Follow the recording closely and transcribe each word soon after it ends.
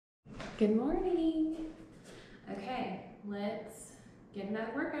Good morning. Okay, let's get another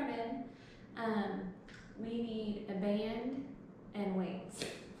workout in. We need a band and weights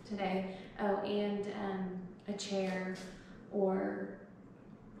today. Oh, and a chair or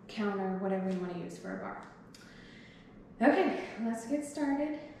counter, whatever you want to use for a bar. Okay, let's get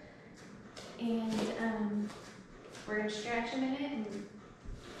started. And we're going to stretch a minute and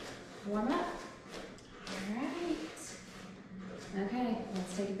warm up. All right. Okay,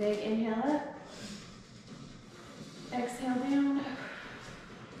 let's take a big inhale up. Exhale down.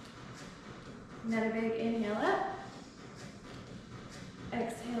 Another big inhale up.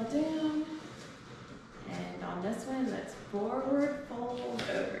 Exhale down. And on this one, let's forward fold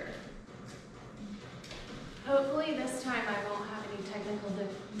over. Hopefully this time I won't have any technical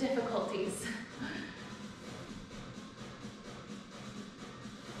difficulties.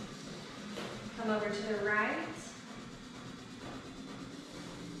 Come over to the right.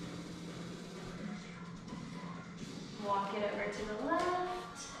 Walk it over to the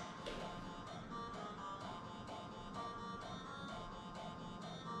left.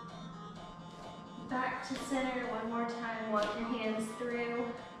 Back to center one more time. Walk your hands through.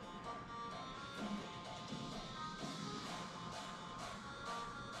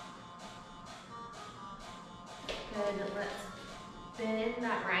 Good. Let's bend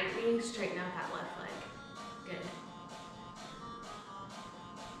that right knee, straighten out that left leg. Good.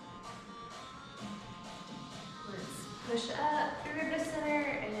 Push up through the center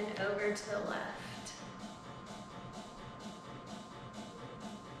and then over to the left.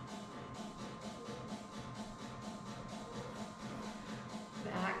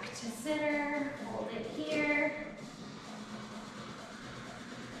 Back to center, hold it here.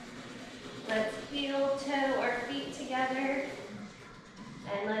 Let's heel, toe, or feet together.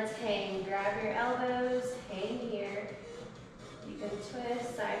 And let's hang. Grab your elbows, hang here. You can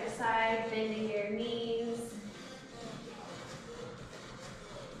twist side to side, bending your knees.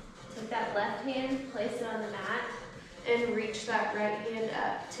 Take that left hand, place it on the mat, and reach that right hand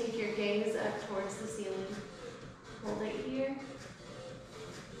up. Take your gaze up towards the ceiling. Hold it here.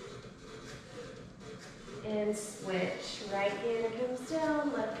 And switch. Right hand comes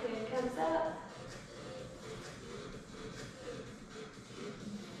down, left hand comes up.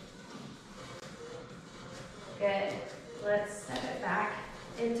 Good. Let's step it back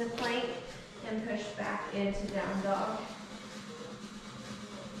into plank and push back into down dog.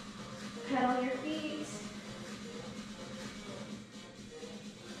 Pedal your feet.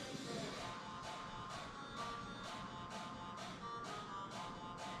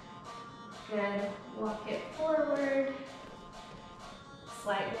 Good. Walk it forward.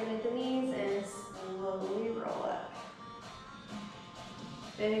 Slight bend at the knees and slowly roll up.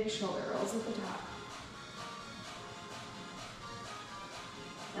 Big shoulder rolls at the top.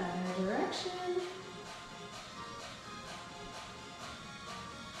 Other direction.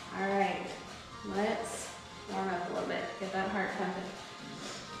 All right, let's warm up a little bit, get that heart pumping.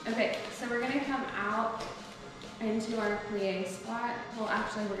 Okay, so we're gonna come out into our plie squat. Well,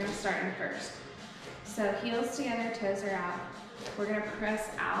 actually, we're gonna start in first. So heels together, toes are out. We're gonna press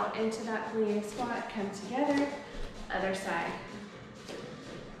out into that plie squat, come together, other side.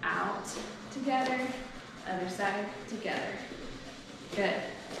 Out, together, other side, together. Good.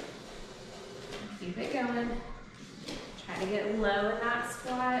 Keep it going. Try to get low in that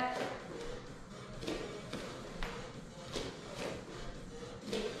squat.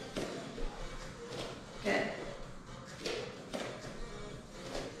 Good.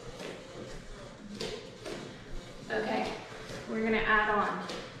 Okay, we're gonna add on.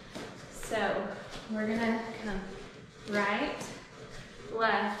 So we're gonna come right,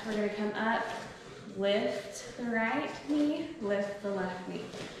 left. We're gonna come up, lift the right knee, lift the left knee.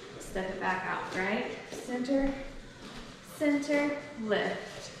 Step it back out, right, center, center,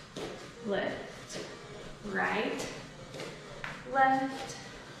 lift, lift, right, left,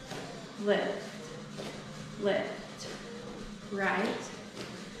 lift, lift, right,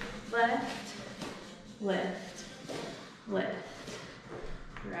 left, lift, lift,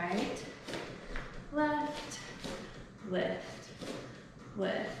 right, left, lift,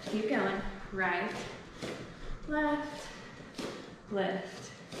 lift. Keep going, right, left,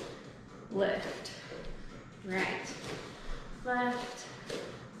 lift, lift, right, left,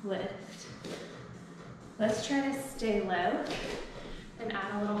 lift. Let's try to stay low and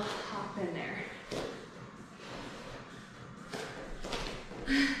add a little hop in there.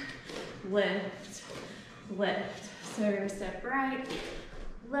 Lift, lift. So we're gonna step right,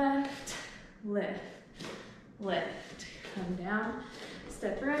 left, lift, lift. Come down,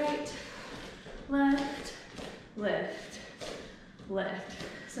 step right, left, lift, lift.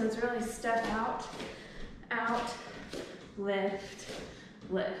 So it's really step out, out, lift,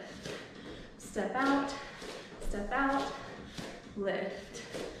 lift. Step out, lift,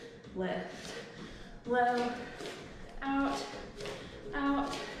 lift. Low, out,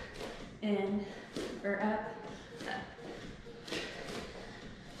 out, in, or up, up.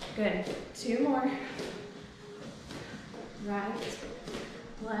 Good. 2 more. Right,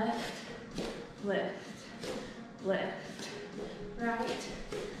 left, lift, lift. Right,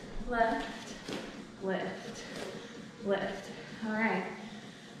 left, lift, lift. All right.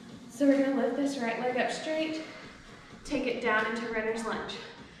 So we're gonna lift this right leg up straight, take it down into runner's lunge.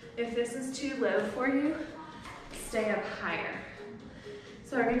 If this is too low for you, stay up higher.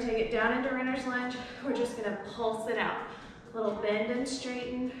 So we're gonna take it down into runner's lunge. We're just gonna pulse it out. Little bend and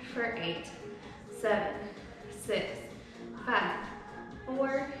straighten for 8, 7, 6, 5,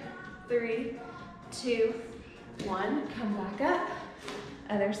 4, 3, 2, 1. Come back up.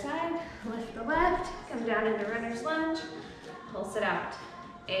 Other side, lift the left, come down into runner's lunge, pulse it out.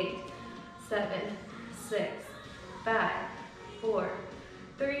 8, 7, 6, 5, 4,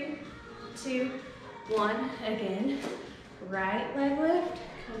 3, 2, 1. Again, right leg lift,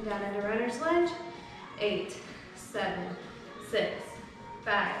 come down into runner's lunge. 8, 7, 6,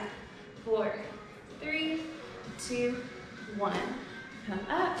 5, 4, 3, 2, 1. Come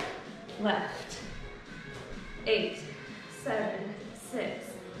up, left. 8, 7, 6,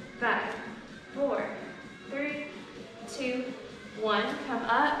 5, 4, 3, 2, 1. Come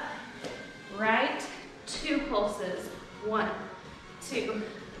up, right, 2 pulses. 1, 2,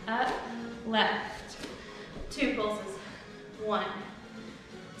 up, left. 2 pulses. 1,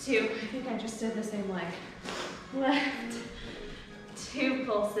 2. I think I just did the same leg. Left. 2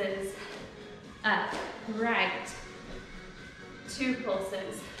 pulses. Up, right. 2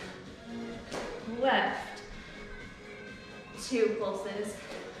 pulses. Left. 2 pulses.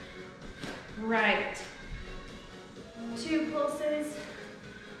 Right. 2 pulses.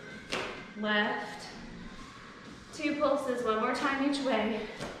 Left. 2 pulses. 1 more time each way.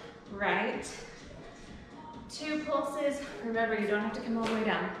 Right. 2 pulses. Remember, you don't have to come all the way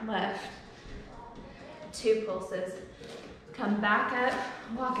down. Left. 2 pulses. Come back up.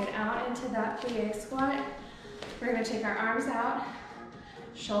 Walk it out into that plie squat. We're going to take our arms out.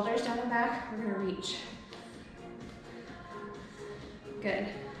 Shoulders down and back. We're going to reach. Good.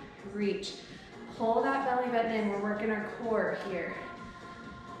 Reach. Pull that belly button in. We're working our core here.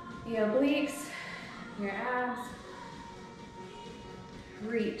 The obliques, your abs.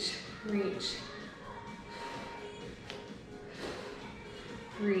 Reach, reach.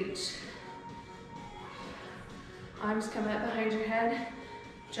 Reach. Arms come up behind your head.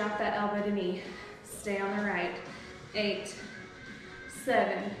 Drop that elbow to knee. Stay on the right. 8,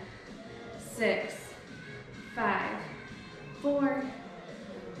 7, 6, 5, 4,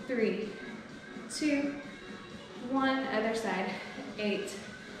 3, 2, 1. Other side. 8,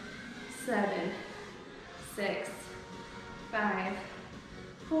 7, 6, 5,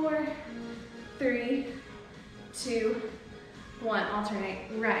 4, 3, 2, 1. Alternate.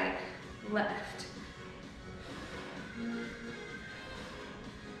 Right, left.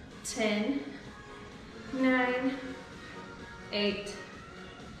 10, 9, 8,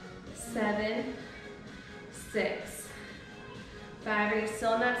 7, 6, 5. Are you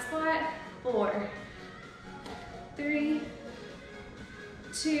still in that squat? 4, 3,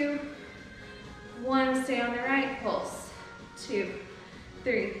 2, 1. Stay on the right. Pulse. 2,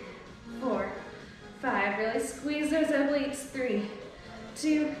 3, 4, 5. Really squeeze those obliques. 3,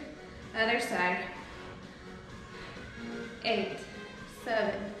 2. Other side. 8,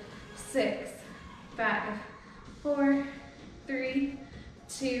 7, 6, 5, 4, 3,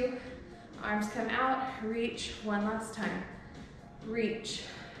 2. Arms come out. Reach. 1 last time. Reach,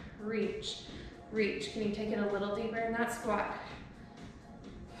 reach, reach. Can you take it a little deeper in that squat?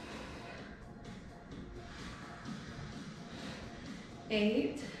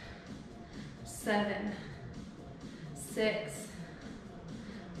 Eight, 7, 6,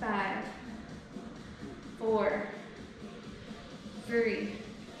 5, 4, 3,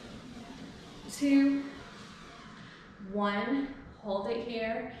 2, 1. Hold it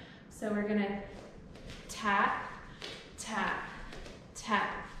here. So we're gonna tap, tap,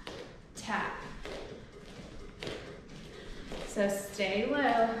 tap, tap. So stay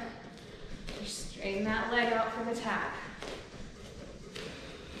low. Just straighten that leg out for the tap.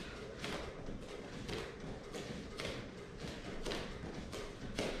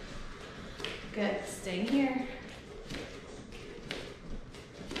 Good, stay here.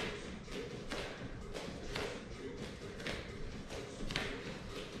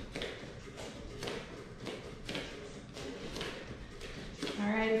 All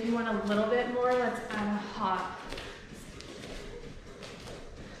right, if you want a little bit more, let's add a hop.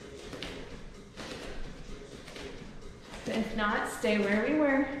 But if not, stay where we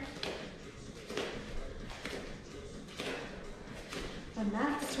were. The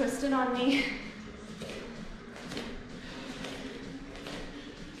mat's twisted on me.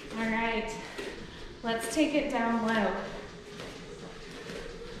 All right, let's take it down low.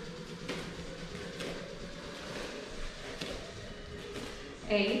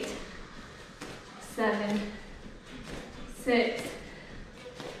 Eight, 7, 6,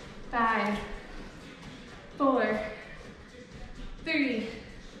 5, 4, 3,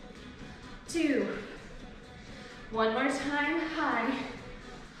 2. One more time, high.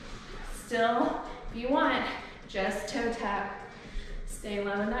 Still, if you want, just toe tap. Stay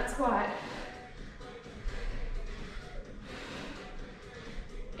low in that squat.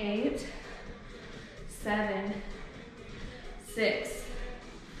 8, 7, 6,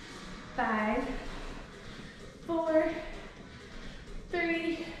 5, 4,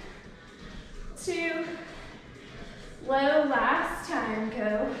 3, 2. Low last time,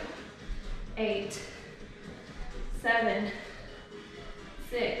 go. 8, 7,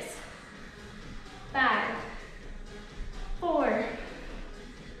 6, 5, 4,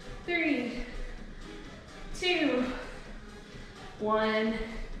 3, 2, 1.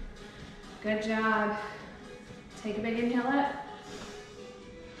 Good job. Take a big inhale up.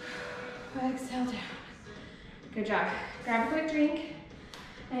 Exhale down. Good job. Grab a quick drink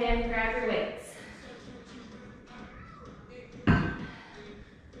and grab your weights.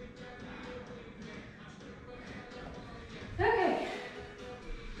 Okay.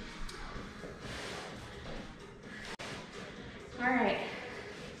 All right.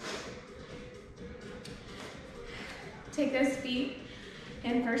 Take those feet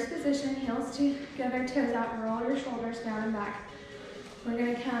in first position, heels together, toes out, roll your shoulders down and back. We're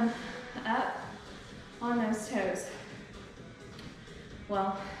gonna come up on those toes.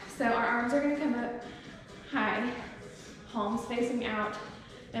 Well, so our arms are gonna come up high, palms facing out,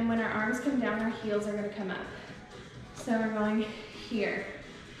 and when our arms come down, our heels are gonna come up. So we're going here.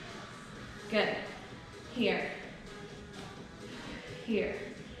 Good. Here. Here.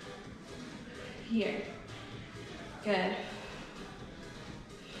 Here. Good.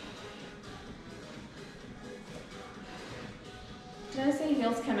 Did I say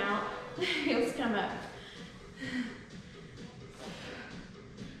heels come out? Heels come up.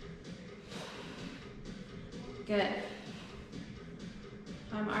 Good.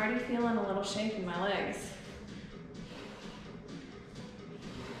 I'm already feeling a little shake in my legs.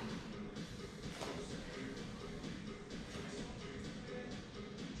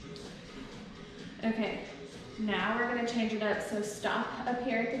 Okay, now we're gonna change it up. So stop up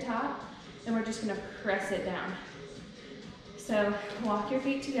here at the top, and we're just gonna press it down. So walk your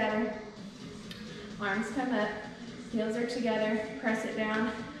feet together, arms come up, heels are together, press it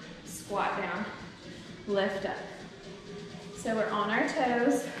down, squat down, lift up. So we're on our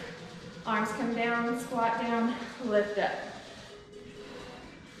toes, arms come down, squat down, lift up.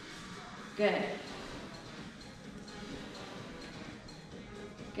 Good.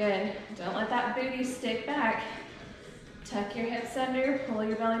 Good. Don't let that booty stick back. Tuck your hips under, pull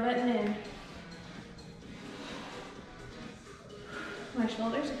your belly button in. My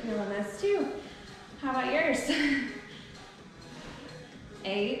shoulders are feeling this too. How about yours?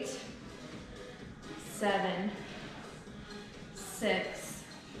 8, 7, 6,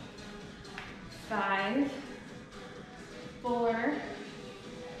 5, 4,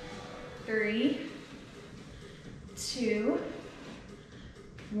 3, 2,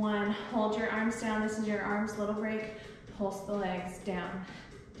 1. Hold your arms down. This is your arms little break. Pulse the legs down,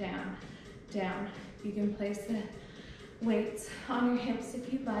 down, down. You can place the weights on your hips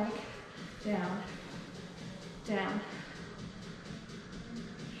if you'd like. Down, down.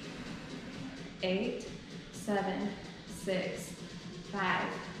 8, 7, 6, 5,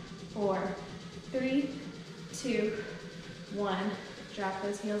 4, 3, 2, 1. Drop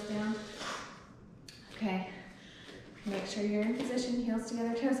those heels down. Okay. Make sure you're in position, heels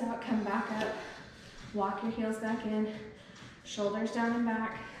together, toes out, come back up. Walk your heels back in, shoulders down and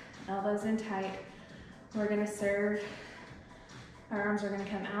back, elbows in tight. We're gonna serve. Our arms are gonna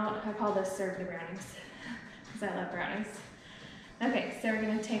come out. I call this serve the brownies, because I love brownies. Okay, so we're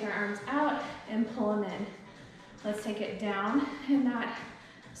gonna take our arms out and pull them in. Let's take it down in that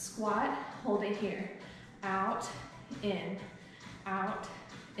squat, hold it here. Out, in, out,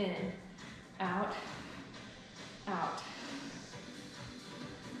 in, out, out.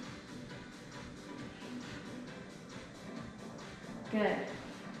 Good.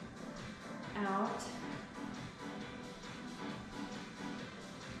 Out.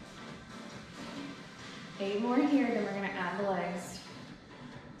 8 more here, then we're gonna add the legs.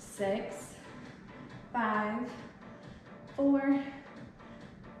 6, 5, 4,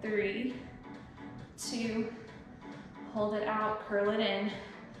 3, 2, hold it out, curl it in.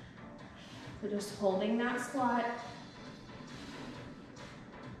 So just holding that squat.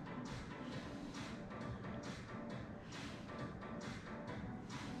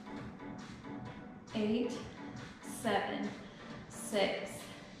 8, 7, 6,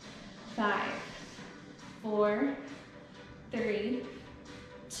 5, 4, 3,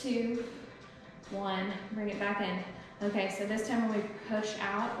 2, 1. Bring it back in. Okay, so this time when we push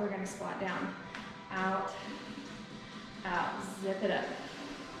out, we're gonna squat down. Out, out, zip it up.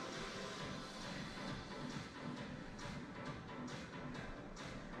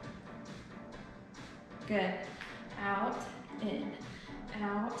 Good. Out, in,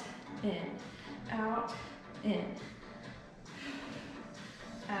 out, in, out, in,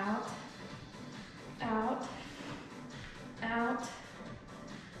 out, out, out,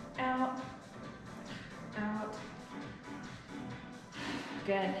 out, out.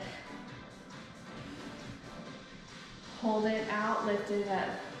 Good. Hold it out, lift it up.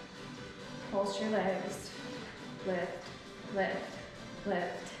 Pulse your legs. Lift, lift,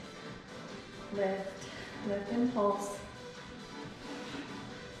 lift, lift, lift and pulse.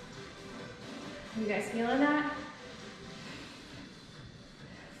 You guys feeling that?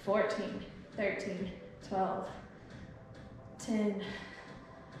 14, 13, 12, 10,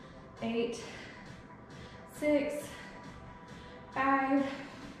 8, 6, 5,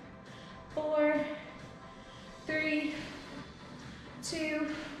 4, 3, 2,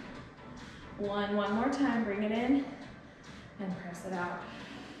 1. One more time, bring it in and press it out.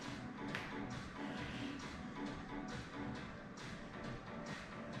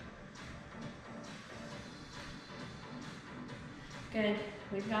 Good,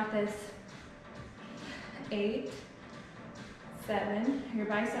 we've got this. 8, 7, your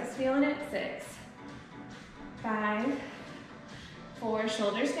biceps feeling it. 6, 5, 4,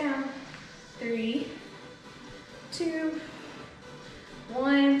 shoulders down. 3, 2,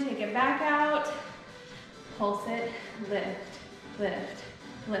 1, take it back out. Pulse it, lift, lift,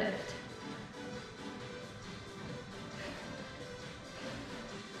 lift.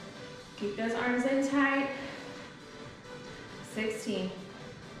 Keep those arms in tight. 16.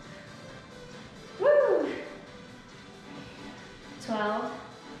 Woo! 12,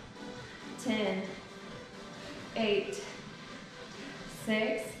 10, 8,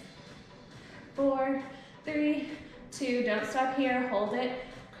 6, 4, 3, 2, don't stop here, hold it,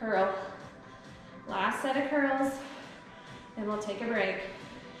 curl. Last set of curls, and we'll take a break.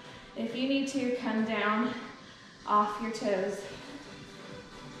 If you need to, come down off your toes.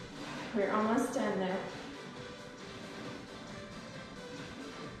 We're almost done though.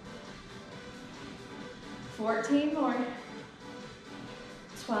 14 more.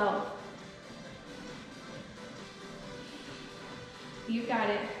 12. You got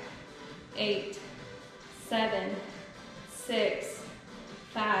it. 8, 7, 6,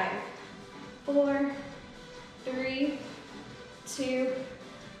 5, 4, 3, 2,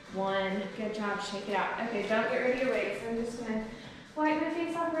 1. Good job, shake it out. Okay, don't get rid of your weights. I'm just gonna wipe my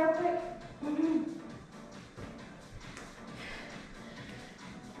face off real quick.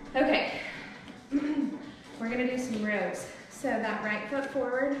 Okay, we're gonna do some rows. So that right foot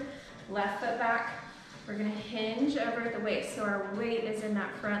forward, left foot back. We're gonna hinge over at the waist, so our weight is in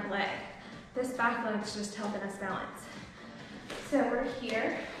that front leg. This back leg's just helping us balance. So we're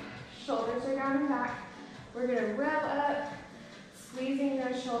here, shoulders are down and back. We're gonna row up, squeezing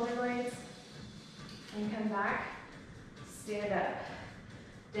those shoulder blades, and come back, stand up,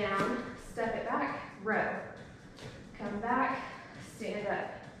 down, step it back, row. Come back, stand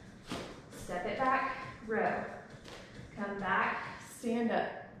up, step it back, row. Come back, stand up,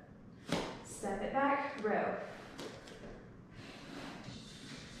 step it back, row.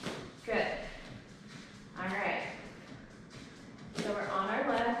 Good. All right. So we're on our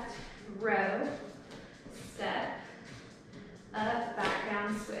left, row, step, up, back,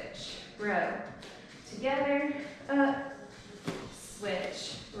 down, switch, row. Together, up,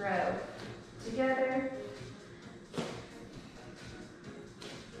 switch, row. Together.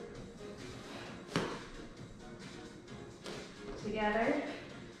 Together,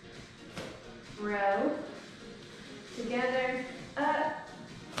 row, together, up,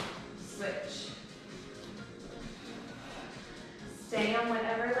 switch. Stay on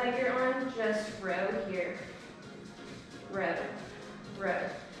whatever leg you're on, just row here. Row, row.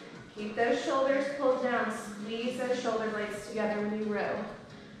 Keep those shoulders pulled down, squeeze those shoulder blades together when you row.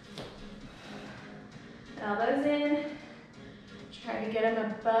 Elbows in, try to get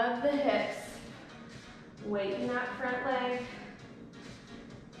them above the hips. Weight in that front leg.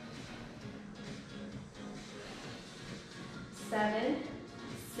 7,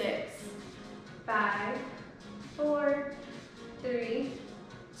 6, 5, 4, 3,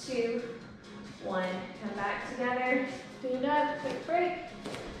 2, 1. Come back together. Stand up. Quick break.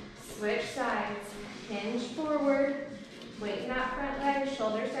 Switch sides. Hinge forward. Weight in that front leg.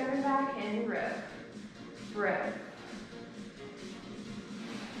 Shoulders down and back. And row. Row.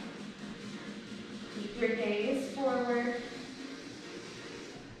 Keep your gaze forward.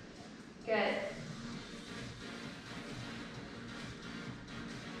 Good.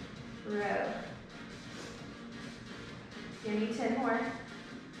 Row. Give me 10 more.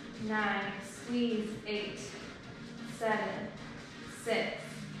 9, squeeze, 8, 7, 6,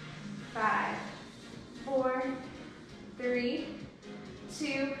 5, 4, 3,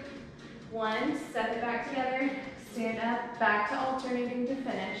 2, 1. Step it back together. Stand up, back to alternating to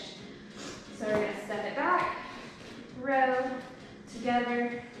finish. So we're going to step it back, row,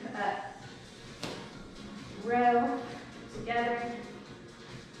 together, up. Row, together,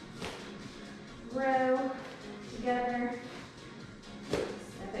 row, together,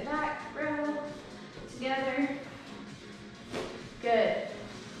 step it back, row, together. Good.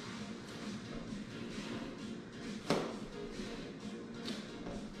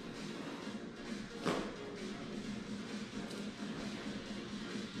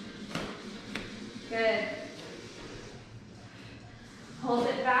 Good. Hold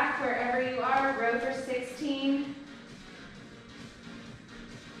it back wherever you are. Row for 16.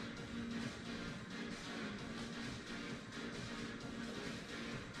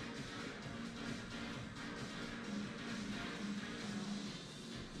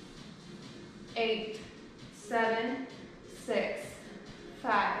 Eight, 7, 6,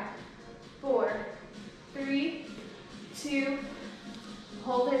 5, 4, 3, 2.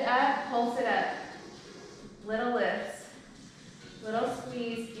 Hold it up, pulse it up. Little lifts, little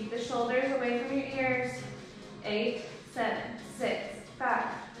squeeze. Keep the shoulders away from your ears. 8, 7, 6, 5,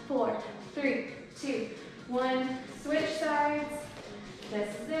 4, 3, 2, 1. Switch sides.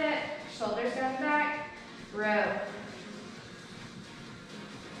 This is it. Shoulders down back. Row.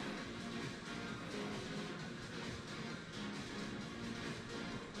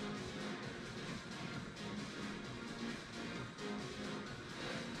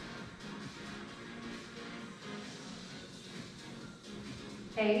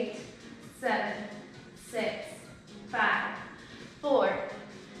 Eight, 7, 6, 5, 4,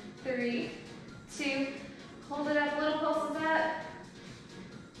 3, 2. Hold it up, little pulses up.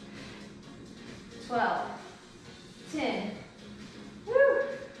 12, 10, woo.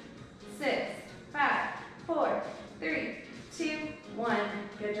 6, 5, 4, 3, 2, 1.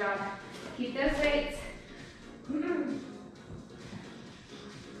 Good job. Keep those weights.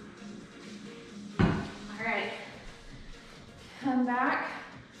 All right. Come back.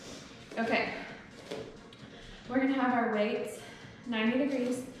 Okay, we're gonna have our weights 90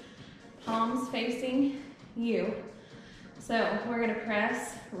 degrees, palms facing you. So we're gonna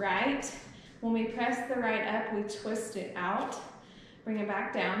press right. When we press the right up, we twist it out, bring it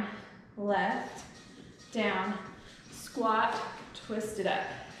back down, left, down, squat, twist it up.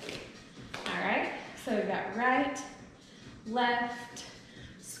 All right, so we've got right, left,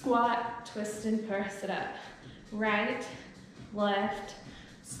 squat, twist and press it up. Right, left,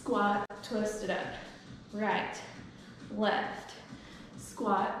 squat, twist it up. Right, left,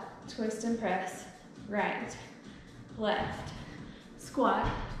 squat, twist and press. Right, left, squat,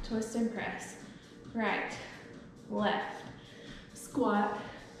 twist and press. Right, left, squat,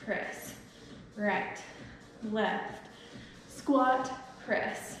 press. Right, left, squat,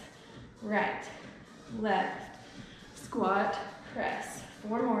 press. Right, left, squat, press.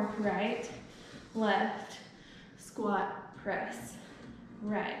 4 more. Right, left, squat, press.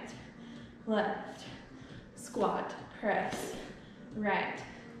 Right, left, squat, press. Right,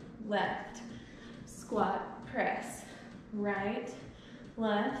 left, squat, press. Right,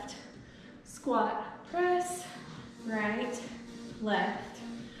 left, squat, press. Right, left,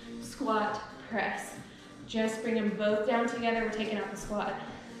 squat, press. Just bring them both down together. We're taking out the squat.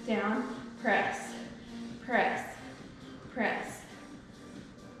 Down, press, press, press.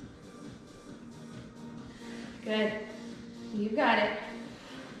 Good. You got it.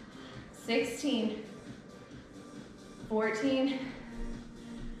 16, 14,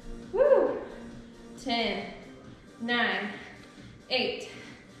 woo, 10, 9, 8,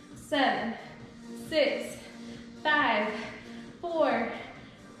 7, 6, 5, 4,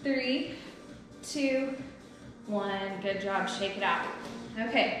 3, 2, 1. Good job. Shake it out.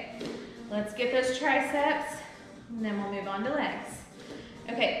 Okay, let's get those triceps, and then we'll move on to legs.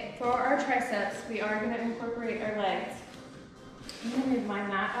 Okay, for our triceps, we are gonna incorporate our legs. I'm gonna move my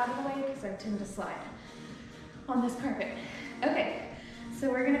mat out of the way because I tend to slide on this carpet. Okay,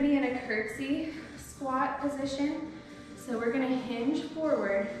 so we're gonna be in a curtsy squat position. So we're gonna hinge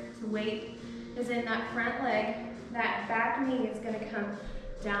forward. The weight is in that front leg. That back knee is gonna come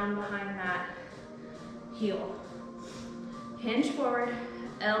down behind that heel. Hinge forward,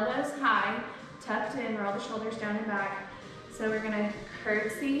 elbows high, tucked in, roll the shoulders down and back. So we're gonna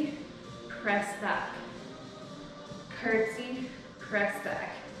curtsy, press back. Curtsy, press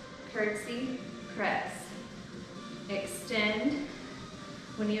back. Curtsy, press. Extend.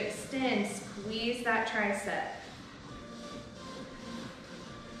 When you extend, squeeze that tricep.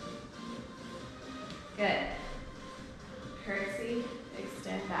 Good. Curtsy,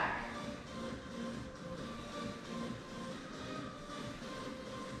 extend back.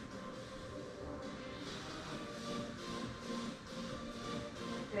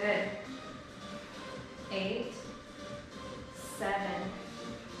 Good. 8, 7,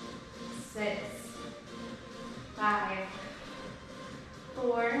 6, 5,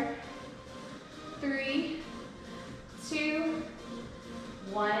 4, 3, 2,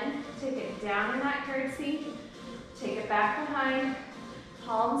 1. Take it down in that curtsy. Take it back behind.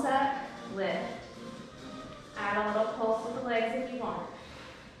 Palms up. Lift. Add a little pulse with the legs if you want.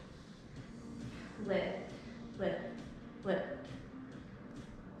 Lift, lift, lift,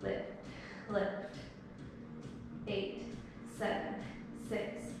 lift, lift. 8, 7,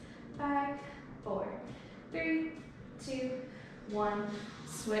 6, 5, 4, 3, 2, 1.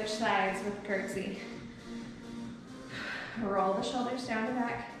 Switch sides with curtsy. Roll the shoulders down and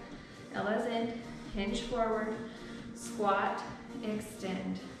back, elbows in, hinge forward, squat,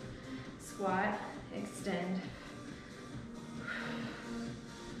 extend, squat, extend.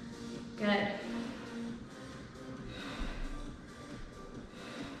 Good.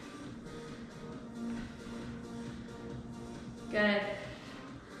 Good.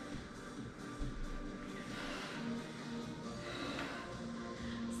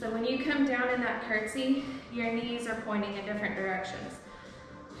 So when you come down in that curtsy, your knees are pointing in different directions.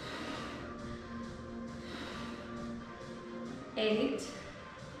 8,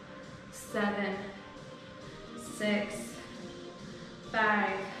 7, 6, 5,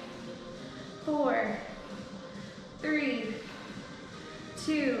 4, 3,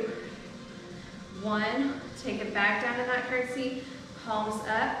 2, 1. Take it back down in that curtsy. Palms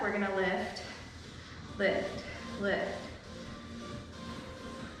up. We're gonna lift, lift, lift,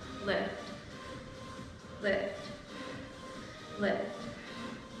 lift, lift, lift,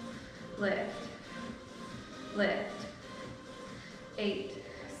 lift, lift. 8,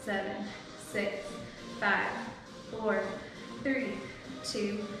 7, 6, 5, 4, 3,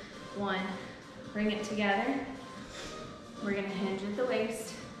 2, 1. Bring it together. We're gonna hinge at the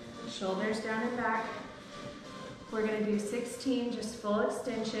waist, shoulders down and back. We're gonna do 16, just full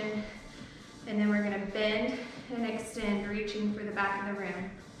extension. And then we're gonna bend and extend, reaching for the back of the room.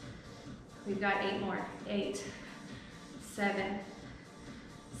 We've got 8 more. 8, 7,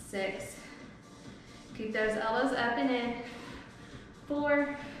 6. Keep those elbows up and in.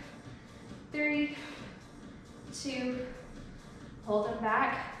 4, 3, 2. Hold them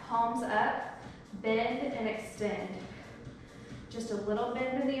back, palms up, bend and extend. Just a little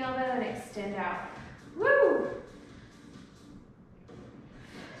bend in the elbow and extend out. Woo!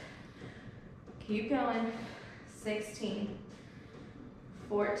 Keep going. 16,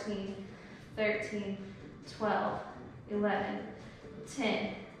 14, 13, 12, 11,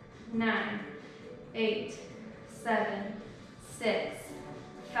 10, 9, 8, 7, 6,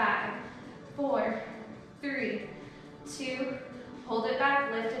 5, 4, 3, 2. Hold it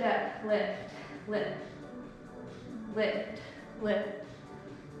back, lift it up. Lift, lift, lift, lift.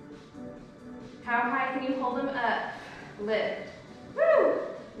 How high can you hold them up? Lift. Woo!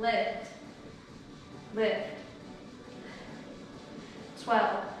 Lift. Lift.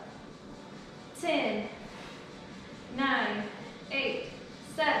 12, 10, 9, 8,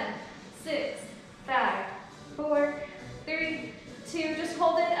 7, 6, 5, 4, 3, 2. Just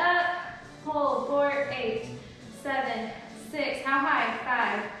hold it up. Hold. 4, 8, 7, 6. How high?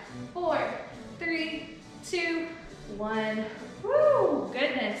 5, 4, 3, 2, 1. Woo!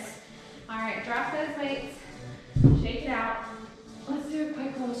 Goodness. All right, drop those weights. Shake it out. Let's do a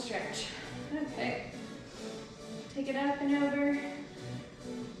quick little stretch. Okay. Take it up and over.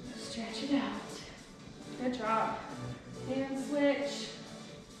 Stretch it out. Good job. Hand switch.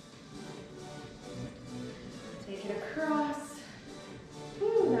 Take it across.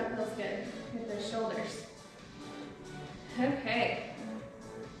 Ooh, that feels good. Get those shoulders. Okay.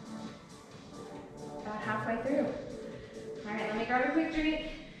 About halfway through. All right, let me grab a quick drink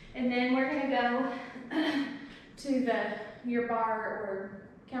And then we're gonna go to your bar or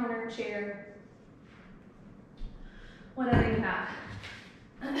counter, chair, whatever you have.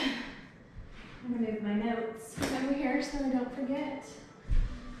 I'm gonna move my notes over here so I don't forget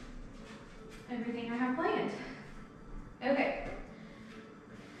everything I have planned. Okay.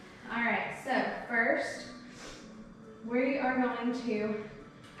 All right, so first, we are going to,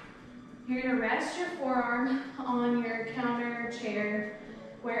 you're gonna rest your forearm on your counter, chair,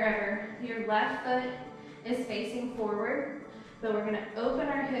 wherever. Your left foot is facing forward, but we're gonna open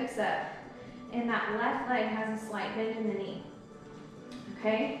our hips up, and that left leg has a slight bend in the knee.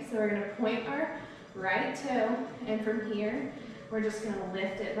 Okay, so we're gonna point our right toe, and from here, we're just gonna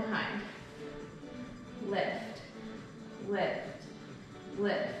lift it behind. Lift, lift,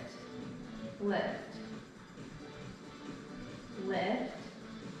 lift, lift, lift.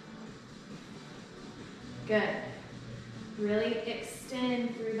 Good. Really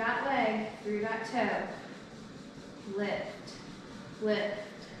extend through that leg, through that toe. Lift, lift,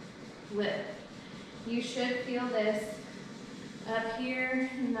 lift. You should feel this up here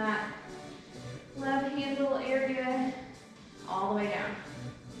in that love handle area, all the way down.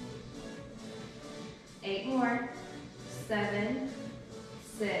 8 more. 7,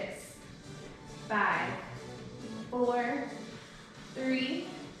 6, 5, 4, 3,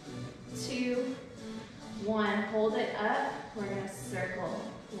 2, 1. Hold it up. We're going to circle,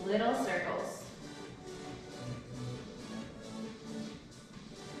 little circles.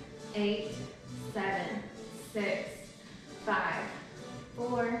 8, 7, 6, 5,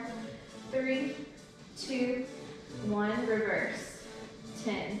 4, 3, 2, 1. Reverse.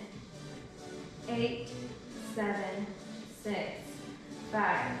 10, 8, 7, 6,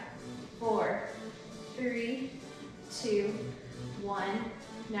 5, 4, 3, 2, 1.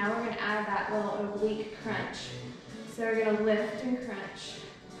 Now we're going to add that little oblique crunch. So we're going to lift and crunch.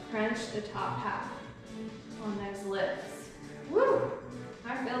 Crunch the top half on those lifts. Woo!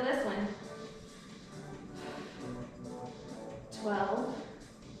 I feel this one. 12,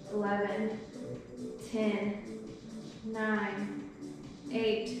 11, 10, 9,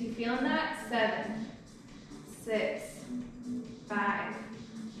 8. You feeling that? 7, 6, 5,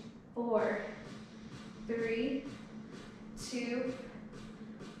 4, 3, 2,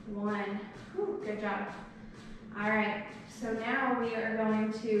 1. Whew, good job. All right, so now we are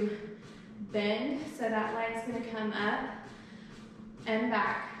going to bend, so that leg's gonna come up and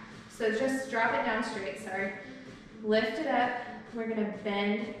back. So just drop it down straight, sorry. Lift it up, we're gonna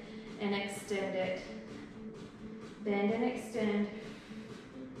bend and extend it. Bend and extend.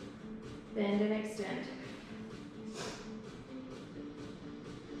 Bend and extend.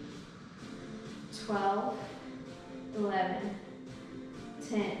 12, 11,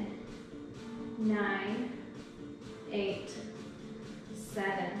 10, 9, 8,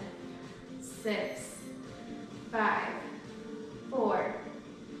 7, 6, 5, 4,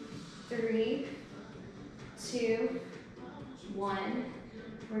 3, 2, 1.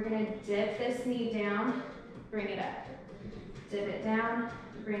 We're going to dip this knee down, bring it up. Dip it down,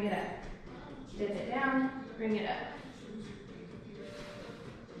 bring it up. Dip it down, bring it up.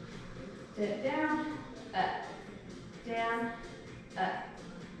 Dip down, up, down, up,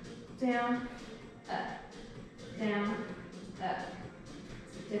 down, up, down, up.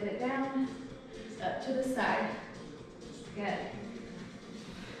 Dip it down, up to the side. Good.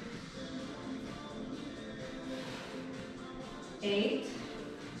 8,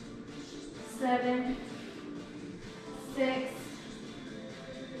 7, 6,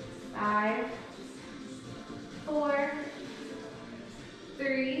 5, 4,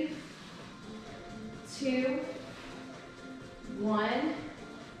 3, 2, 1.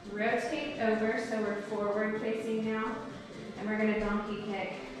 Rotate over, so we're forward facing now, and we're going to donkey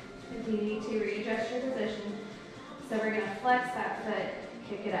kick if you need to readjust your position. So we're going to flex that foot,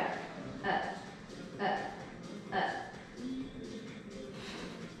 kick it up, up, up, up.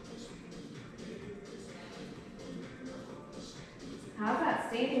 How's that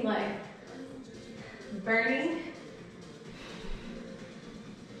standing leg? Burning?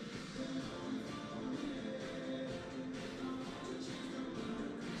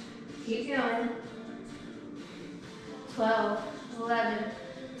 Keep going. 12, 11,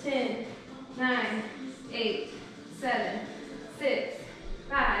 10, 9, 8, 7, 6,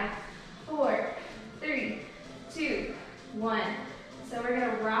 5, 4, 3, 2, 1. So we're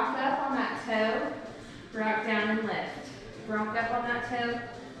going to rock up on that toe, rock down and lift. Rock up on that toe,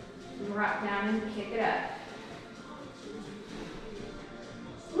 rock down and kick it up.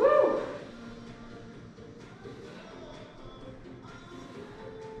 Woo!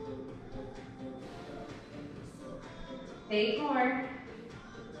 Eight more.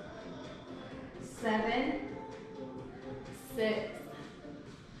 7, 6,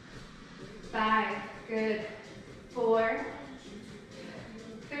 5, good, 4,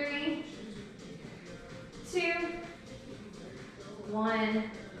 3, 2, 1.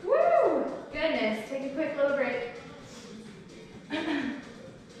 Woo! Goodness, take a quick little break.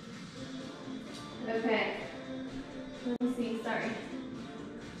 Okay, let me see, sorry.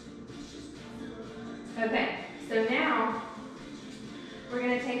 Okay, so now we're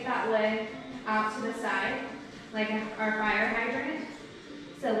gonna take that leg out to the side, like our fire hydrant.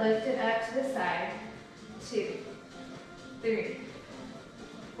 So lift it up to the side. 2, 3,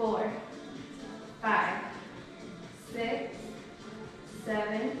 4, 5, 6,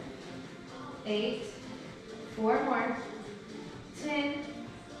 7, 8, 4 more, 10,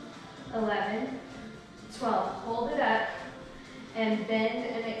 11, 12. Hold it up and bend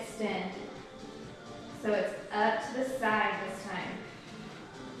and extend. So it's up to the side this time.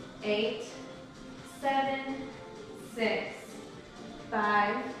 8, 7, 6,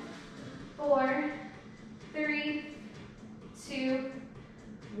 5, 4, 3, 2,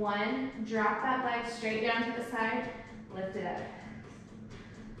 1. Drop that leg straight down to the side. Lift it up.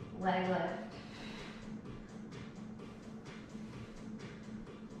 Leg lift.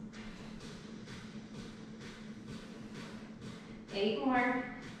 8 more.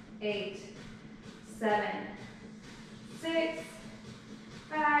 8, 7, 6,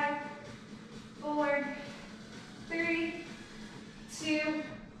 5, 4, 3, 2,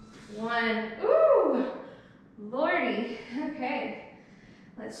 1. Ooh, Lordy. Okay,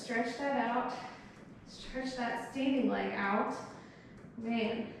 let's stretch that out. Stretch that standing leg out.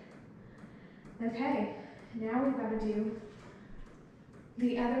 Man. Okay, now we've got to do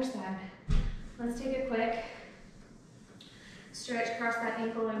the other side. Let's take a quick stretch, cross that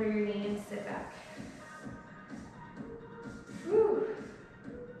ankle over your knee and sit back. Woo.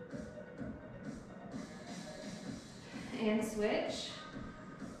 And switch.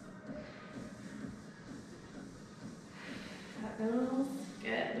 That feels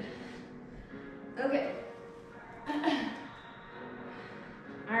good. Okay.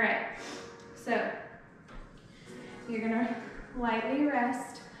 All right. So you're gonna lightly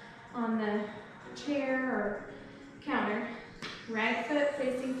rest on the chair or counter. Right foot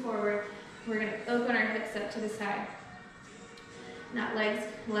facing forward. We're gonna open our hips up to the side. That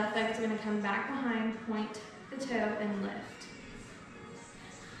left leg's gonna come back behind, point the toe and lift.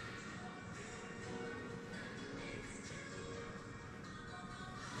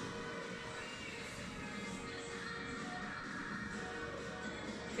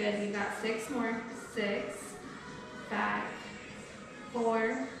 Good, you got 6 more. 6, 5,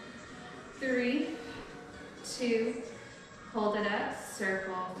 4, 3, 2, hold it up,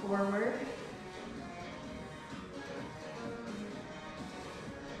 circle forward.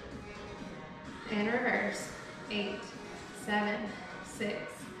 And reverse. 8, 7, 6,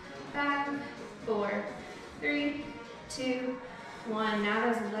 5, 4, 3, 2, 1.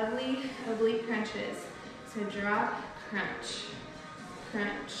 Now those lovely oblique crunches. So drop, crunch,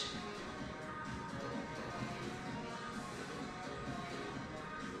 crunch.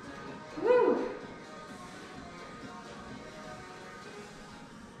 Woo!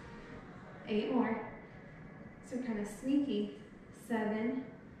 8 more. So kind of sneaky. 7,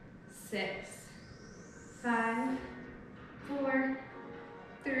 6, 5, 4,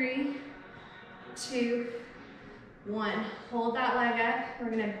 3, 2, 1. Hold that leg up. We're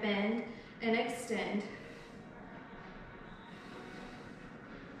gonna bend and extend.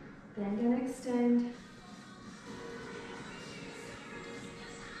 Bend and extend.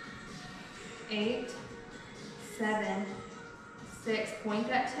 8, 7, 6. Point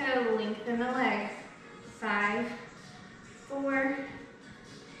that toe, lengthen the leg. 5, 4,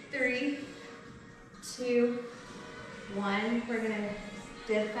 3, 2, 1. We're gonna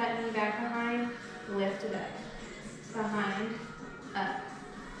dip that knee back behind, lift it up. Behind, up.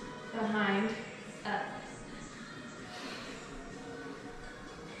 Behind, up.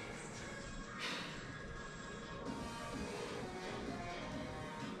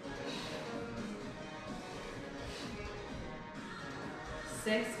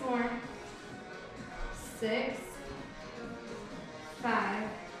 Six more. 6, 5,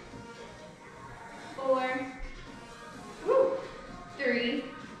 4, 3,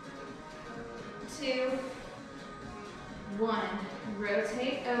 2, 1.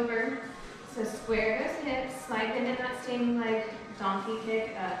 Rotate over. So square those hips, slide them in that standing leg, donkey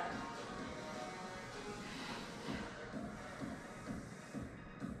kick up.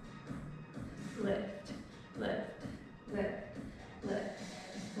 Lift, lift, lift, lift,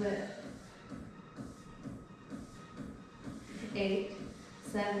 lift. 8,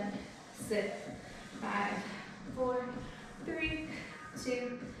 7, 6, 5, 4, 3,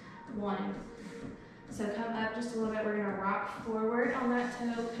 2, 1. So come up just a little bit. We're gonna rock forward on that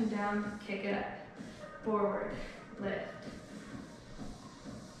toe, come down, kick it up. Forward, lift.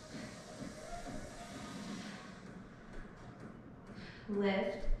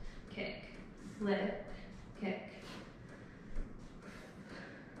 Lift, kick, lift, kick.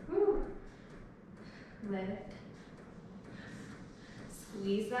 Woo. Lift.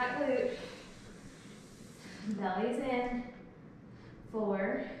 Squeeze that glute. Belly's in.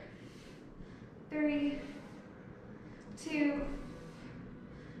 4, 3, 2,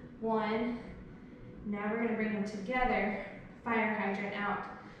 1. Now we're going to bring them together. Fire hydrant out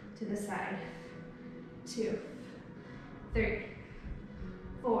to the side. 2, 3,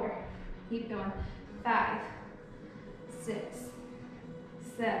 4. Keep going. 5, 6,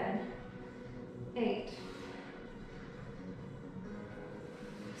 7, 8.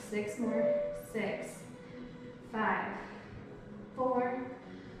 6 more. 6, 5, 4,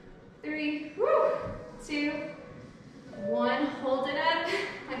 3, 2, 1. Hold it up.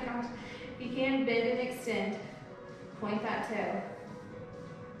 Oh my gosh. If you can, bend and extend. Point that toe.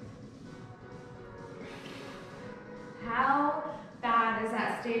 How bad is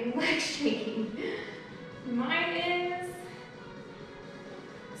that standing leg shaking? Mine is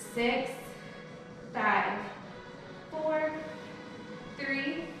 6, 5, 4,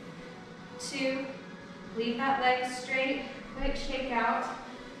 3, 2. Leave that leg straight. Quick shake out.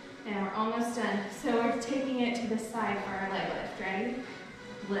 And we're almost done. So we're taking it to the side for our leg lift. Ready?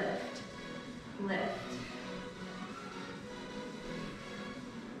 Lift, lift.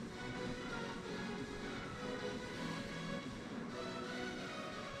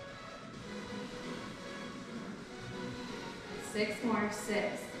 Six more.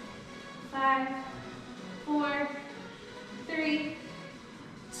 6, 5, 4, 3,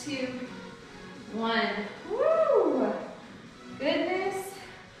 2, 1. Woo! Goodness,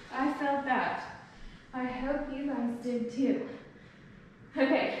 I felt that. I hope you guys did too.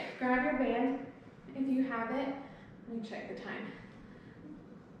 Okay, grab your band if you have it. Let me check the time.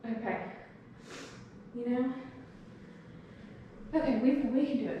 Okay. You know? Okay, we can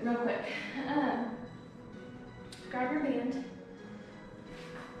do it real quick. Grab your band.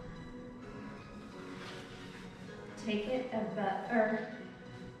 Take it above, or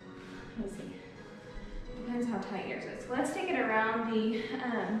let's see. Depends how tight yours is. Let's take it around the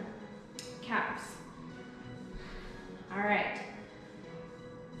calves. All right.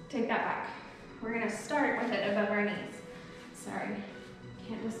 Take that back. We're gonna start with it above our knees. Sorry,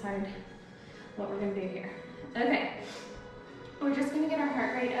 can't decide what we're gonna do here. Okay, we're just gonna get our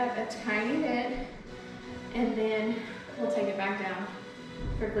heart rate up a tiny bit, and then we'll take it back down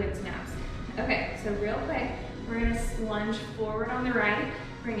for glutes and abs. Okay, so real quick, we're gonna lunge forward on the right,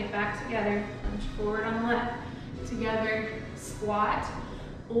 bring it back together, lunge forward on the left, together, squat,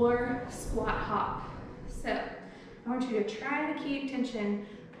 or squat hop. So I want you to try to keep tension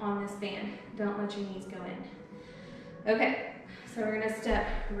on this band. Don't let your knees go in. Okay, so we're gonna step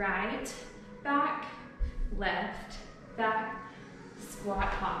right, back, left, back, squat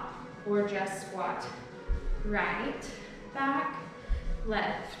hop, or just squat. Right, back,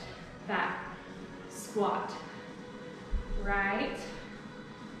 left, back, squat. Right,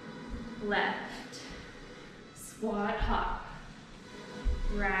 left, squat hop.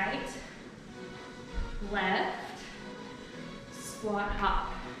 Right, left, squat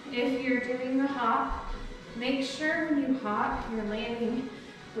hop. If you're doing the hop, make sure when you hop, you're landing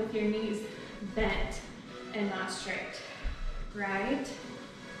with your knees bent and not straight. Right,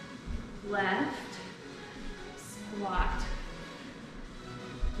 left, squat.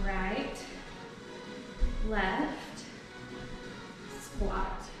 Right, left,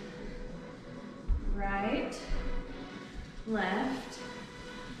 squat. Right, left,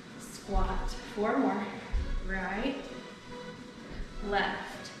 squat. 4 more. Right,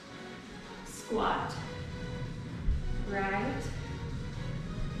 left, squat. Right,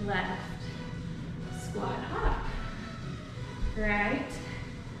 left, squat, hop. Right,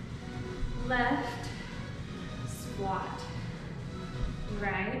 left, squat.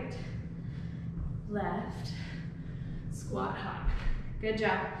 Right, left, squat, hop. Good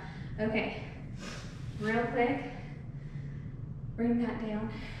job. Okay, real quick, bring that down.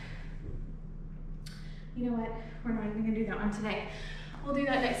 You know what? We're not even gonna do that one today. We'll do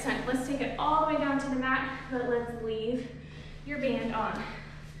that next time. Let's take it all the way down to the mat, but let's leave your band on.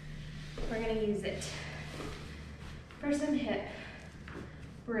 We're gonna use it for some hip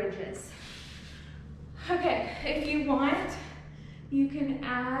bridges. Okay, if you want, you can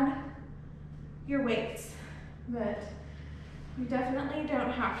add your weights, but you definitely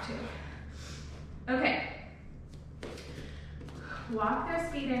don't have to. Okay. Walk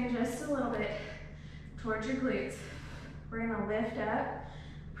those feet in just a little bit towards your glutes. We're gonna lift up,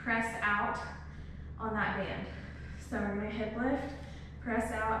 press out on that band. So we're gonna hip lift,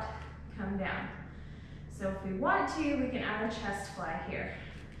 press out, come down. So if we want to, we can add a chest fly here.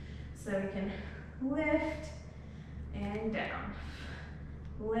 So we can lift and down.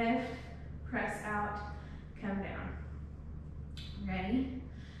 Lift, press out, come down. Ready?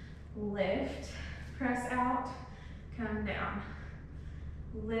 Lift, press out, come down.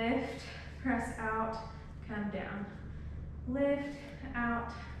 Lift, press out, come down. Lift,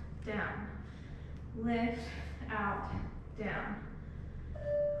 out, down. Lift, out, down.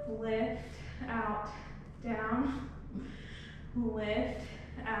 Lift, out, down. Lift,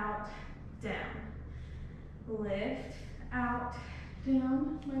 out, down. Lift, out,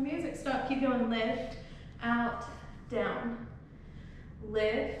 down. My music stopped. Keep going. Lift, out, down.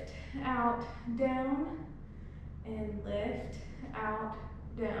 Lift, out, down. And lift, out,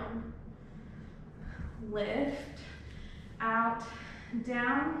 down. Lift, out,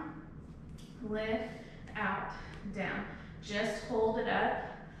 down. Lift, out, down. Just hold it up.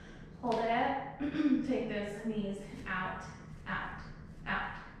 Hold it up. Take those knees out, out,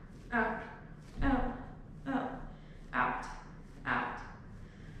 out, out, out, out, out, out.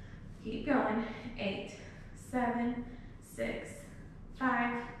 Keep going. 8, 7, 6,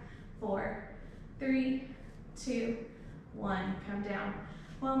 5, 4, 3, 2, 1. Come down.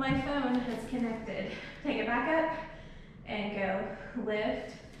 Well, my phone has connected. Take it back up and go.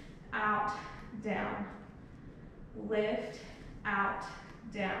 Lift, out, down. Lift, out,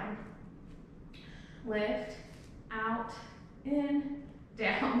 down. Lift, out, in,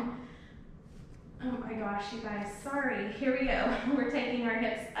 down. Oh my gosh, you guys, sorry. Here we go. We're taking our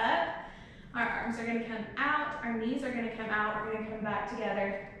hips up. Our arms are gonna come out. Our knees are gonna come out. We're gonna come back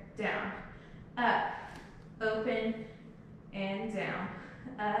together, down, up, open, and down.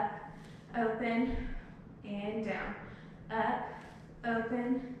 Up, open, and down. Up,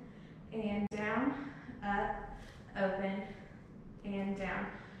 open, and down. Up, open, and down.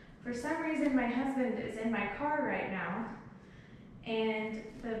 For some reason, my husband is in my car right now, and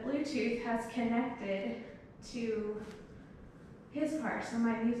the Bluetooth has connected to his car, so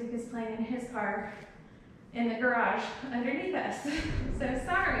my music is playing in his car in the garage underneath us. So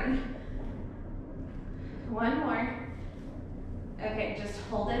sorry. One more. Okay, just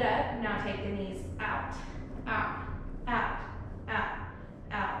hold it up. Now take the knees out, out, out, out,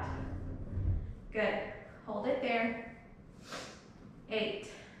 out. Good. Hold it there. 8,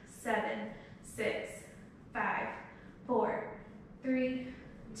 7, 6, 5, 4, 3,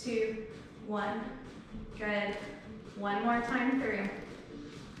 2, 1. Good. One more time through.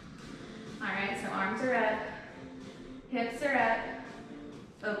 All right, so arms are up, hips are up.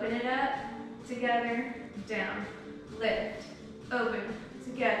 Open it up, together, down, lift, open,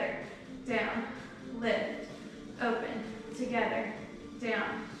 together, down, lift, open, together,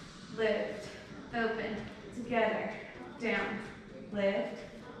 down, lift, open, together, down, lift,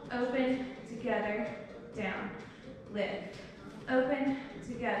 open, together, down, lift, open,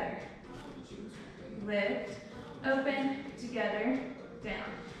 together, lift, open, together, down,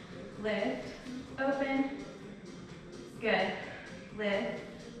 lift, open, good, lift,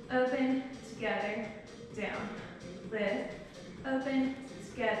 open, together, down, lift, open,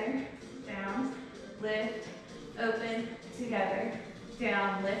 together, down, lift, open, together,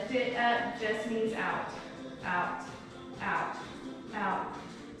 down, lift it up, just knees out, out, out, out,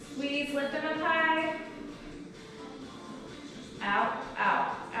 squeeze, lift them up high, out,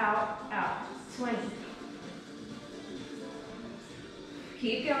 out, out, out, 20.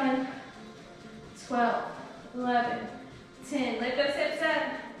 Keep going. 12, 11, 10. Lift those hips up.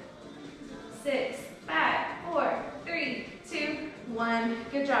 6, 5, 4, 3, 2, 1.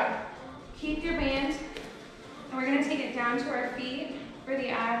 Good job. Keep your band. And we're going to take it down to our feet for the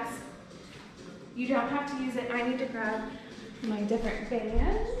abs. You don't have to use it. I need to grab my different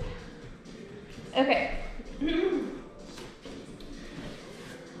band. Okay.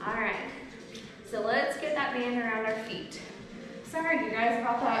 All right. So let's get that band around our feet. Sorry, you guys,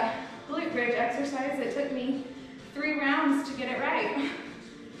 about that glute bridge exercise. It took me 3 rounds to get it right.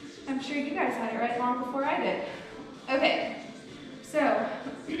 I'm sure you guys had it right long before I did. Okay, so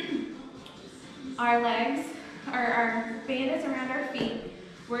our legs, our band is around our feet.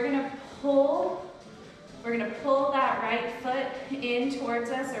 We're gonna pull that right foot in towards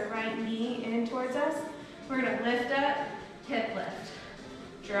us, or right knee in towards us. We're gonna lift up, hip lift.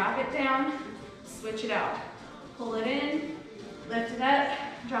 Drop it down, switch it out. Pull it in, lift it up,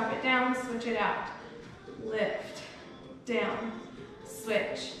 drop it down, switch it out. Lift, down,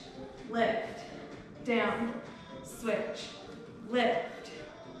 switch, lift, down, switch, lift,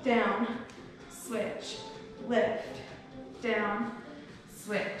 down, switch, lift, down,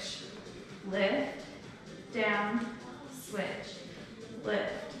 switch, lift, down, switch,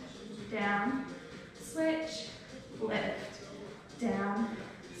 lift, down, switch, lift, down,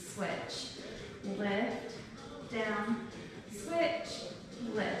 switch, lift, down, switch,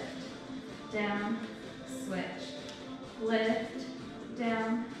 lift, down, switch, lift,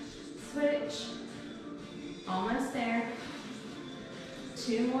 down, switch. Almost there.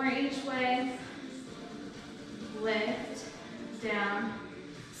 2 more each way. Lift, down,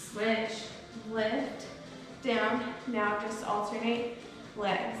 switch, lift, down. Now just alternate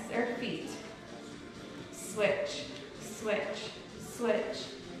legs or feet. Switch, switch, switch,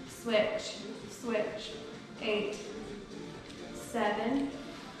 switch, switch. 8, 7,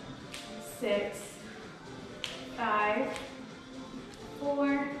 6, 5,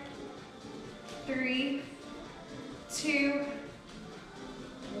 4, 3, 2,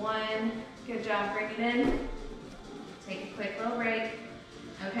 1. Good job. Bring it in. Take a quick little break.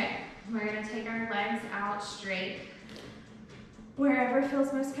 Okay, we're going to take our legs out straight. Wherever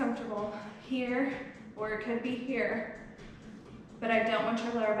feels most comfortable. Here, or it could be here. But I don't want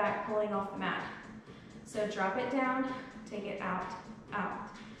your lower back pulling off the mat. So drop it down, take it out, out,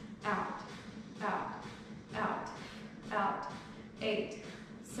 out, out, out, out. 8,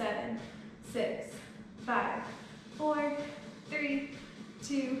 7, 6, 5, 4, 3,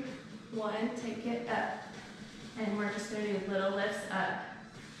 2, 1. Take it up. And we're just going to do little lifts up,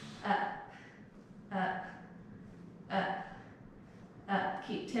 up, up, up, up.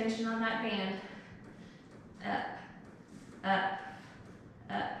 Keep tension on that band. Up, up,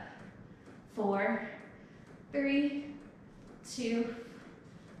 up. 4, 3, 2,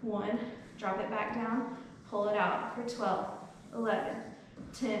 1. Drop it back down. Pull it out for 12, 11,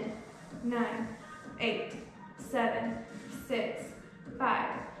 10, 9, 8, 7, 6, 5,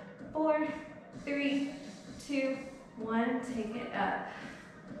 4, 3, 2, 1. Take it up,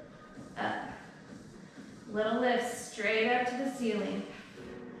 up. Little lifts straight up to the ceiling.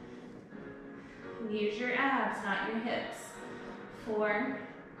 Use your abs, not your hips. 4,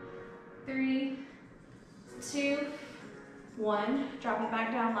 3, 2, 1. Drop it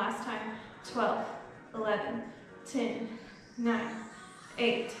back down last time. 12, 11, 10, 9,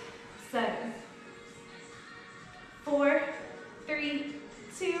 8, 7, 4, 3,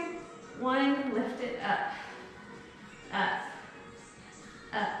 2, 1. Lift it up, up,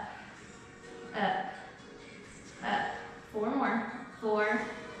 up, up, up. 4 more. 4,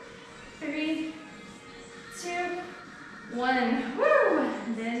 3, 2, 1. Woo!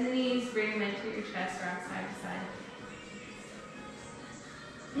 Bend the knees, bring them into your chest, rock side to side.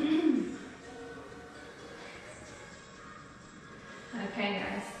 Okay,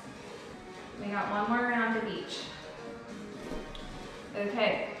 guys. We got 1 more round of each.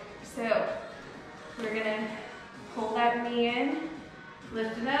 Okay, so we're gonna pull that knee in,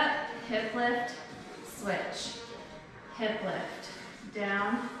 lift it up, hip lift, switch, hip lift,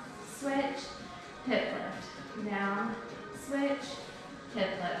 down, switch, hip lift, down, switch, hip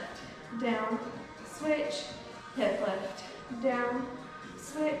lift, down, switch, hip lift, down,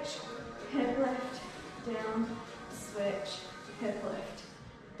 switch, hip lift, down, switch, hip lift,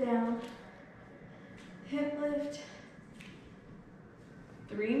 down, hip lift.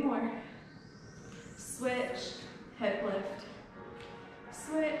 3 more. Switch, hip lift,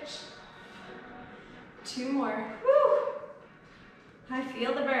 switch. 2 more. Woo! I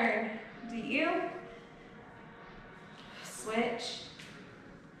feel the burn. Do you? Switch.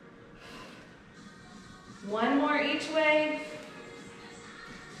 1 more each way.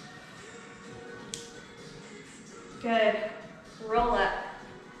 Good. Roll up.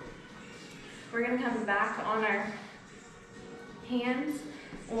 We're going to come back on our hands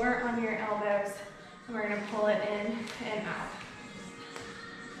or on your elbows. And we're going to pull it in and out.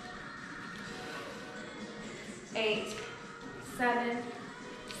 8, 7,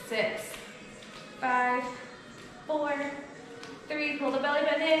 6, 5, 4, 3. Pull the belly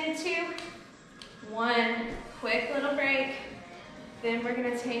button in. 2, 1. Quick little break. Then we're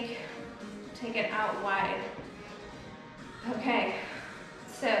going to take it out wide. Okay,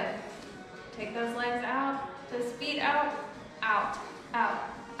 so take those legs out, those feet out, out, out,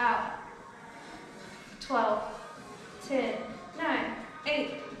 out. 12, 10, 9,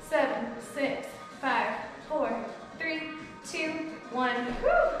 8, 7, 6, 5, 4, 3, 2, 1. Woo!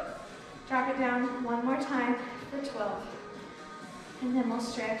 Drop it down 1 more time for 12. And then we'll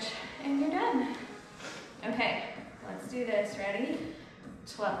stretch and you're done. Okay, let's do this. Ready?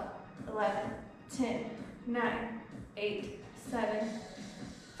 12, 11, 10, 9, 8, 7,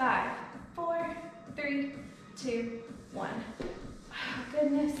 5, 4, 2, 1. Oh,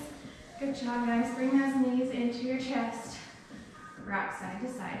 goodness. Good job, guys. Bring those knees into your chest. Rock side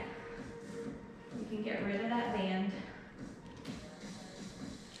to side. You can get rid of that band.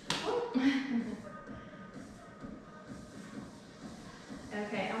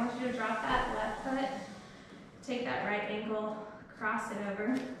 Okay, I want you to drop that left foot, take that right ankle, cross it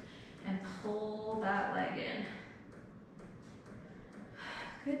over, and pull that leg in.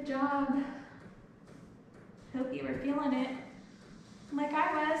 Good job. Hope you were feeling it like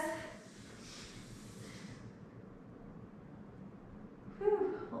I was.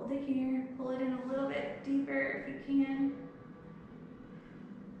 Whew. Hold it here, pull it in a little bit deeper if you can.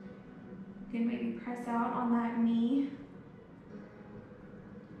 You can maybe press out on that knee.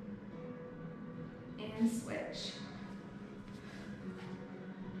 And switch.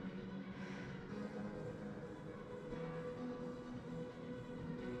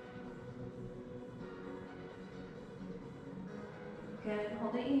 Good,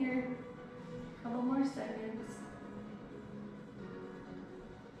 hold it here. Couple more seconds.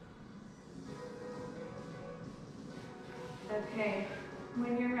 Okay,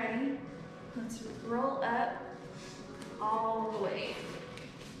 when you're ready, let's roll up all the way.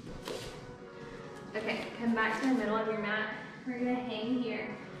 Okay, come back to the middle of your mat. We're gonna hang here.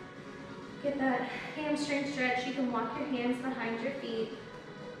 Get that hamstring stretch. You can walk your hands behind your feet.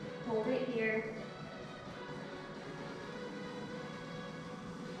 Hold it here.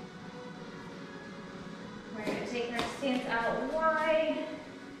 We're gonna take our stance out wide.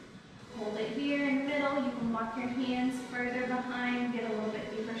 Hold it here in the middle. You can walk your hands further behind. Get a little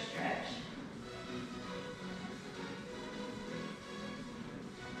bit deeper stretch.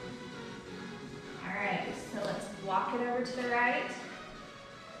 All right, so let's walk it over to the right.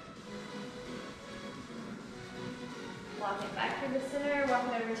 Walk it back to the center, walk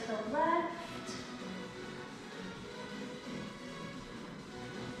it over to the left.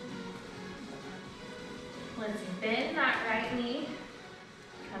 Let's bend that right knee.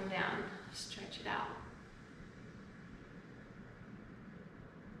 Come down, stretch it out.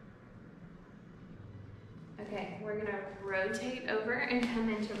 Okay, we're gonna rotate over and come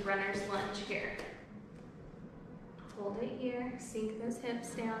into runner's lunge here. Hold it here, sink those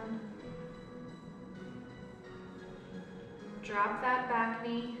hips down. Drop that back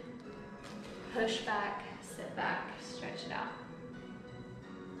knee, push back, sit back, stretch it out.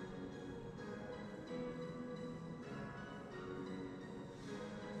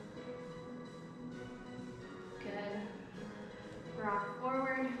 Good. Rock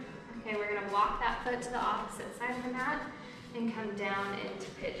forward. Okay, we're gonna walk that foot to the opposite side of the mat and come down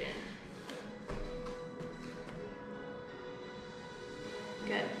into pigeon.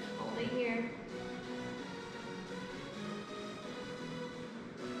 Good, hold it here.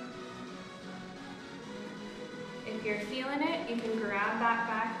 If you're feeling it, you can grab that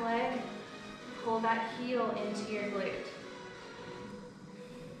back leg, pull that heel into your glute.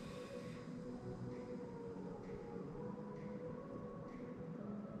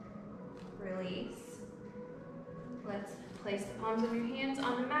 Release. Let's place the palms of your hands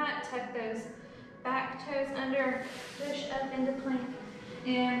on the mat, tuck those back toes under, push up into plank,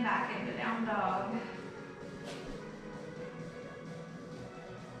 and back into down dog.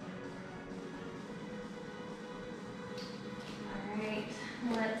 All right,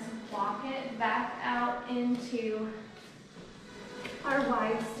 let's walk it back out into our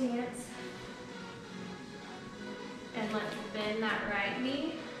wide stance. And let's bend that right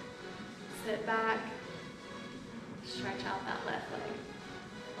knee, sit back, stretch out that left leg.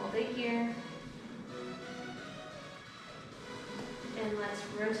 Hold it here. And let's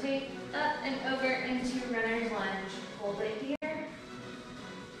rotate up and over into runner's lunge. Hold it here.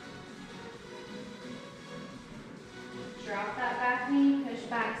 Drop that back knee, push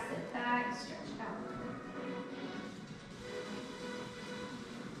back, sit back, stretch out.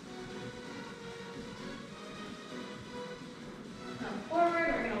 Come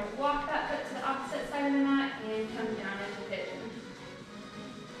forward, we're going to walk that foot to the opposite side of the mat and come down into pigeon.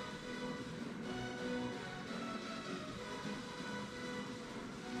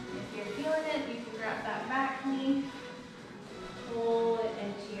 If you're feeling it, you can grab that back knee, pull it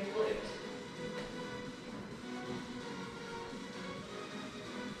into your glute.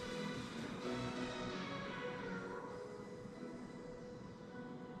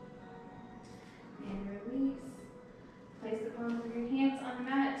 And release. Place the palms of your hands on the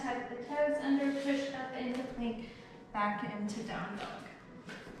mat, tuck the toes under, push up into plank, back into down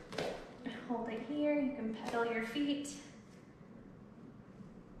dog. Hold it here, you can pedal your feet.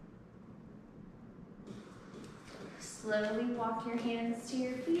 Slowly walk your hands to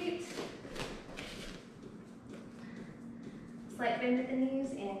your feet. slight bend at the knees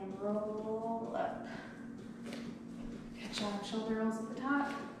and roll up. Good job, shoulder rolls at the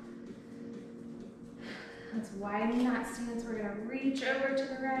top. Let's widen that stance. We're gonna reach over to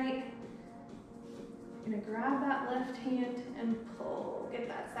the right. Gonna grab that left hand and pull. Get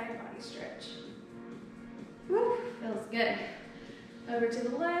that side body stretch. Woo, feels good. Over to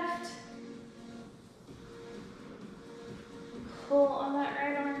the left. Pull on that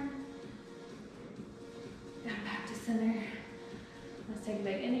right arm. And back to center. Let's take a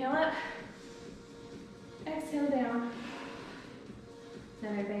big inhale up. Exhale down.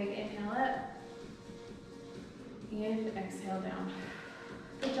 Another big inhale up. And exhale down.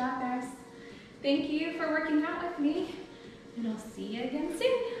 Good job, guys. Thank you for working out with me, and I'll see you again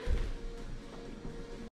soon.